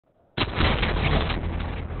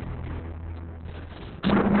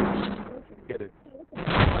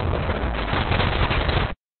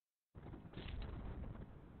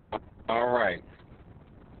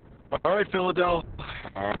All right, Philadelphia.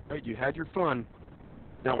 All right, you had your fun.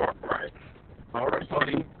 Now, all right. All right,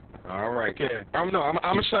 buddy. All right, okay. I'm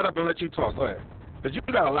gonna shut up and let you talk. Go ahead. Because you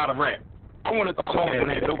got a lot of rap. I want to talk when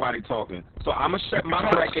ain't nobody talking. So I'm gonna shut my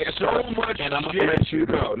rap so much and I'm gonna let you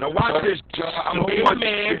go. Now watch this, y'all. I'm gonna be a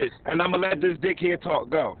man and I'm gonna let this dick here talk.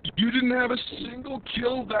 Go. You didn't have a single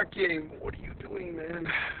kill that game. What are you doing, man?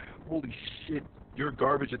 Holy shit. You're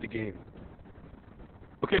garbage at the game.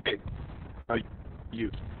 Okay. You.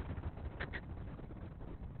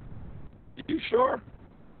 You sure?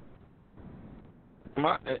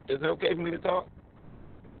 Is it okay for me to talk?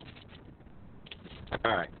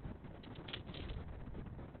 All right.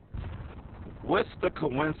 What's the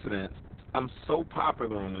coincidence? I'm so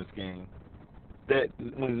popular in this game that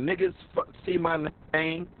when niggas see my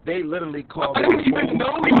name, they literally call me. I don't even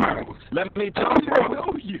know you. Let me talk. I don't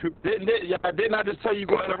know you. Didn't I just tell you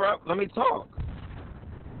go interrupt? Let me talk.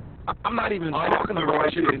 I'm not even talking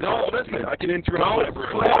about you. No, listen. I can interrupt.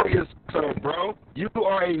 Don't flare yourself, bro. You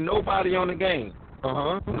are a nobody on the game.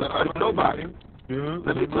 Nobody.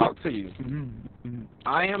 Let me talk to you.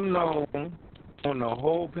 I am known on the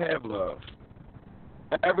whole Pavlov.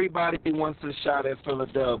 Everybody wants a shot at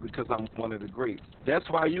Philadelphia because I'm one of the greats. That's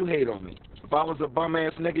why you hate on me. If I was a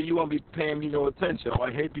bum-ass nigga, you won't be paying me no attention.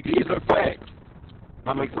 I hate you. These are facts.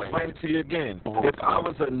 I'm going to explain it to you again. If I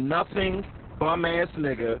was a nothing bum-ass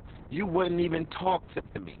nigga, you wouldn't even talk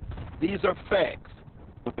to me. These are facts.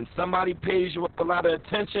 When somebody pays you a lot of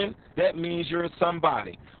attention, that means you're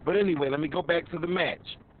somebody. But anyway, let me go back to the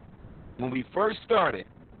match. When we first started,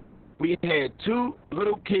 we had two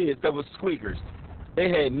little kids that were squeakers. They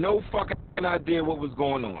had no fucking idea what was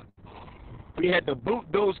going on. We had to boot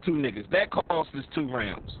those two niggas. That cost us 2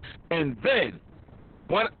 rounds. And then,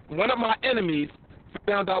 one of my enemies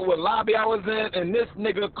found out what lobby I was in, and this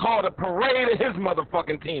nigga called a parade of his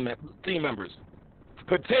motherfucking team members.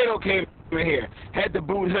 Potato came in here, had to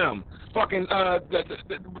boot him. Fucking,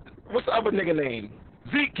 what's the other nigga name?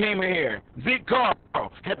 Zeke came in here. Zeke Carl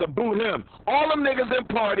had to boot him. All them niggas in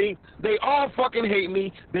party, they all fucking hate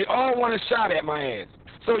me. They all want a shot at my ass.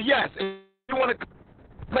 So yes, if you want to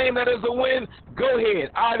claim that as a win, go ahead.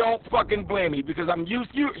 I don't fucking blame you because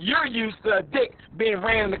you're used to a dick being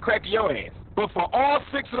ran in the crack of your ass. But for all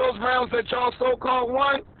 6 of those rounds that y'all so-called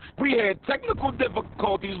won, we had technical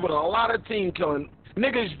difficulties with a lot of team killing.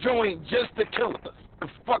 Niggas joined just to kill us and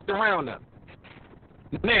fucked around them.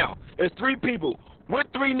 Now, there's 3 people. What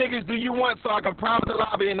 3 niggas do you want so I can prime the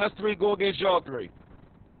lobby and us 3 go against y'all 3?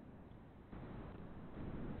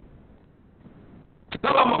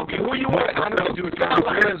 Tell them, okay, who you want? I'm going to do it.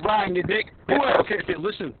 It's riding your dick. Who else? Okay,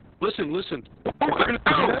 listen. If we're going to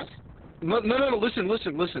do that, no, listen.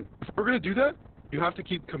 If we're going to do that, you have to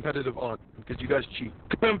keep competitive on, because you guys cheat.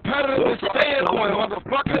 Competitive is staying on,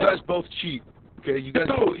 motherfucker. You guys both cheat. Okay, you guys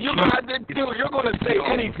both cheat. You're going to say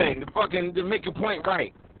anything to make your point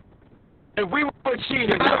right. If we were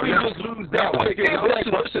cheating, how we just lose that one? Okay,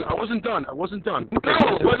 listen, I wasn't done. No,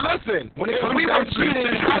 but listen, if we were cheating,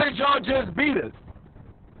 how did y'all just beat us?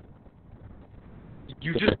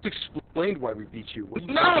 You just explained why we beat you.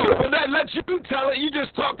 No, but let you tell it. You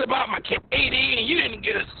just talked about my KD and you didn't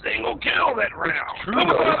get a single kill that round. It's true, what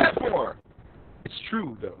was that for? It's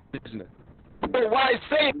true, though, isn't it? But why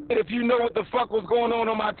say it if you know what the fuck was going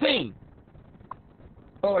on my team?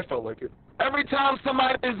 Oh, I felt like it. Every time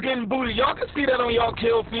somebody is getting booted, y'all can see that on y'all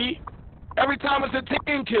kill feed. Every time it's a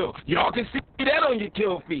team kill, y'all can see that on your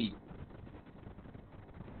kill feed.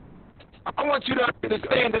 I want you to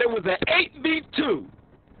understand that it was an 8v2.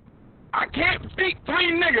 I can't beat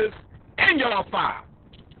 3 niggas and y'all 5.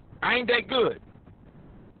 I ain't that good.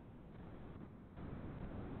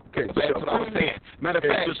 Okay, that's what I'm saying. Matter of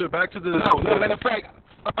fact, so back to the... No, matter of fact,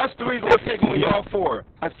 us 3 gonna take on y'all 4.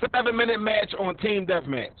 A 7-minute match on team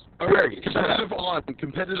deathmatch. Okay, competitive on.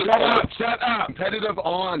 Shut up. Competitive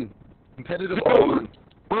on.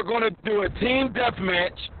 We're gonna do a team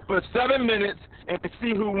deathmatch for 7 minutes and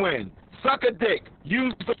see who wins. Suck a dick.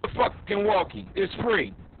 Use the fucking walkie. It's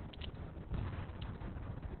free.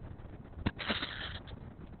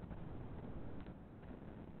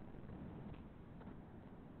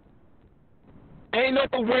 Ain't no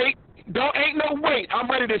wait. Ain't no wait. I'm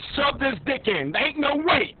ready to shove this dick in. Ain't no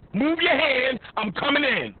wait. Move your hand. I'm coming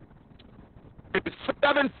in. It's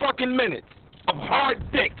 7 fucking minutes of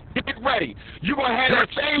hard dick. Get ready. You're going to have that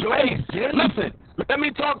same face. Listen. Let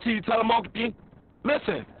me talk to you, Telemonkey.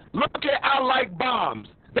 Listen. Look at I like bombs.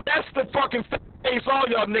 That's the fucking face all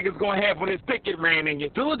y'all niggas going to have when this dick get ran in you.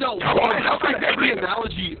 Philadelphia, how come every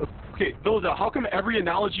analogy... Okay, Philadelphia, how come every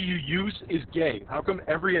analogy you use is gay? How come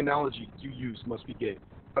every analogy you use must be gay?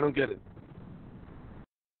 I don't get it.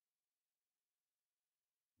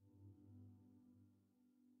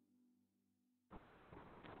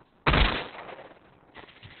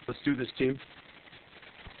 Let's do this, team.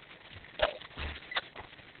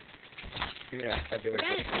 Yeah, I do it.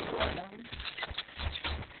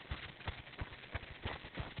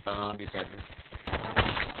 Be second.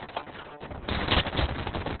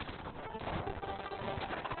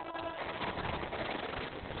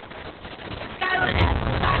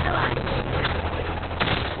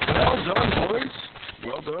 Well done, boys.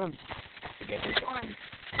 Well done. Get this one.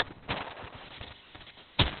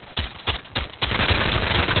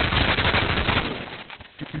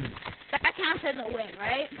 That counts as a win,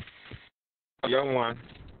 right? Y'all won.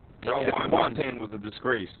 Y'all won. 110 was a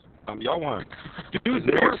disgrace. Y'all won. Dude,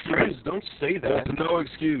 they're friends. Don't say that. There's no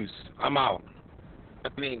excuse. I'm out.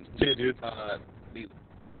 I mean, Yeah, dude. we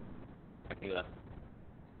left.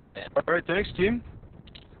 All right, thanks, team.